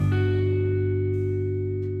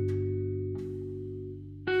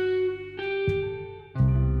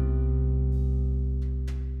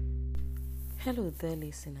Hello there,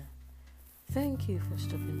 listener. Thank you for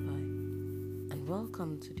stopping by, and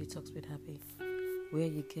welcome to Detox with Happy, where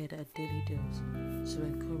you get a daily dose to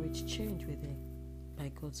encourage change within by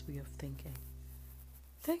God's way of thinking.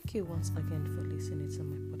 Thank you once again for listening to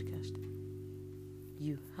my podcast.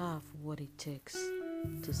 You have what it takes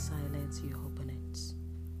to silence your opponents.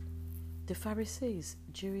 The Pharisees,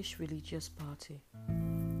 Jewish religious party,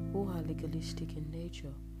 who are legalistic in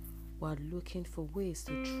nature, were looking for ways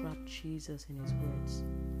to trap Jesus in his words.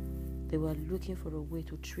 They were looking for a way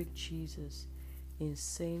to trick Jesus in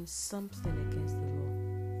saying something against the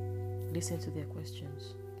law. Listen to their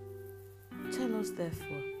questions. Tell us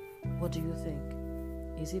therefore, what do you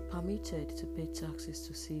think? Is it permitted to pay taxes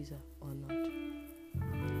to Caesar or not?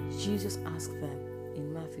 Jesus asked them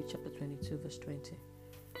in Matthew chapter 22 verse 20,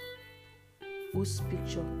 whose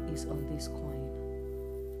picture is on this coin?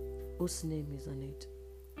 Whose name is on it?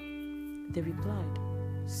 They replied,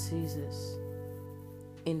 Caesar's.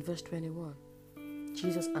 In verse 21,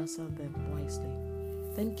 Jesus answered them wisely.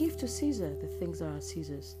 Then give to Caesar the things that are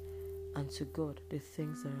Caesar's, and to God the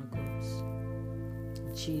things that are God's.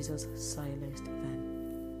 Jesus silenced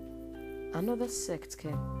them. Another sect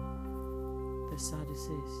came, the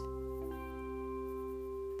Sadducees.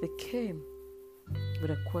 They came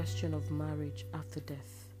with a question of marriage after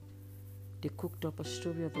death. They cooked up a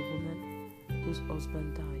story of a woman whose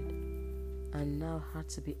husband died and now had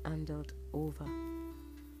to be handed over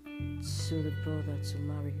to the brother to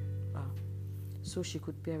marry her so she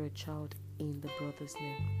could bear a child in the brother's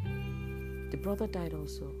name. The brother died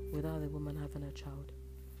also without the woman having a child.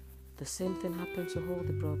 The same thing happened to all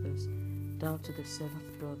the brothers down to the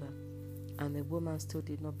seventh brother, and the woman still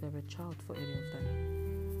did not bear a child for any of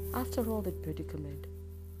them. After all the predicament,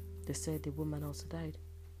 they said the woman also died.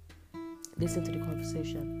 Listen to the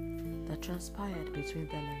conversation that transpired between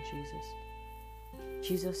them and Jesus.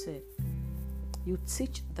 Jesus said, you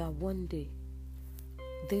teach that one day,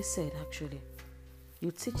 they said actually, you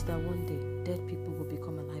teach that one day dead people will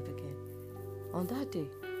become alive again. On that day,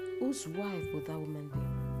 whose wife would that woman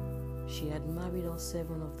be? She had married all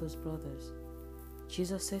 7 of those brothers.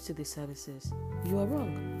 Jesus said to the Sadducees, you are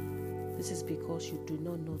wrong. This is because you do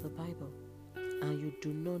not know the Bible, and you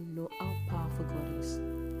do not know how powerful God is.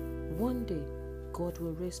 One day, God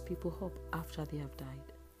will raise people up after they have died.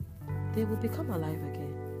 They will become alive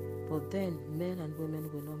again, but then men and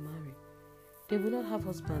women will not marry. They will not have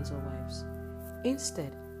husbands or wives.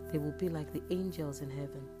 Instead, they will be like the angels in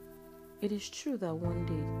heaven. It is true that one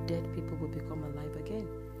day dead people will become alive again.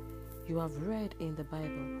 You have read in the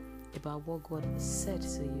Bible about what God said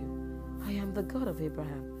to you. I am the God of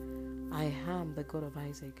Abraham. I am the God of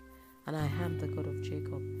Isaac. And I am the God of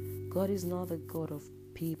Jacob. God is not the God of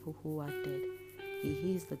people who are dead.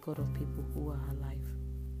 He is the God of people who are alive.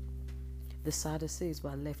 The Sadducees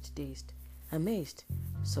were left dazed, amazed,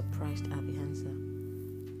 surprised at the answer.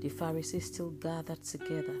 The Pharisees still gathered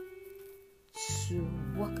together to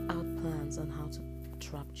work out plans on how to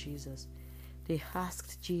trap Jesus. They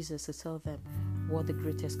asked Jesus to tell them what the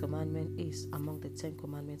greatest commandment is among the 10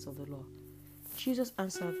 commandments of the law. Jesus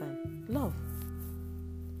answered them, love.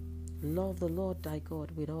 Love the Lord thy God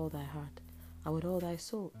with all thy heart, and with all thy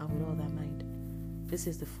soul, and with all thy mind. This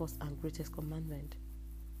is the first and greatest commandment.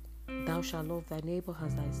 Thou shalt love thy neighbor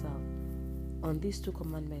as thyself. On these 2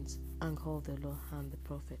 commandments hang all the law and the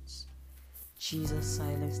prophets. Jesus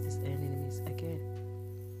silenced his enemies again.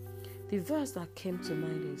 The verse that came to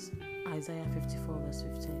mind is Isaiah 54 verse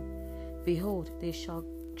 15. Behold, they shall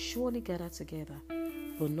surely gather together,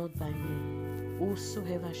 but not by me.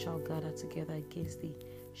 Whosoever shall gather together against thee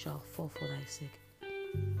shall fall for thy sake.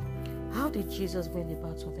 How did Jesus win the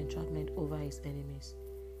battle of entrapment over his enemies?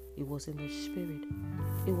 It was in the spirit.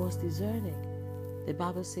 It was discerning. The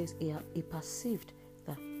Bible says he perceived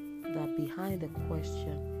that behind the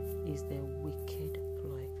question is the wicked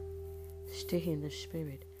ploy. Stay in the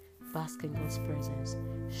spirit, bask in God's presence,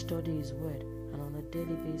 study his word, and on a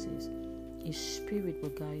daily basis, his spirit will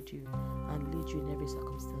guide you and lead you in every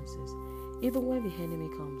circumstances. Even when the enemy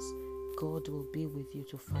comes, God will be with you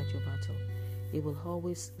to fight your battle. He will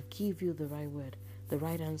always give you the right word, the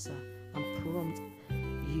right answer, and prompt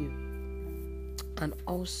you, and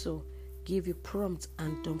also give you prompt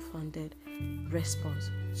and dumbfounded response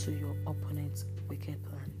to your opponent's wicked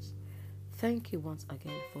plans. Thank you once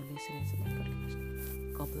again for listening to my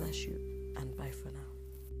podcast. God bless you, and bye for now.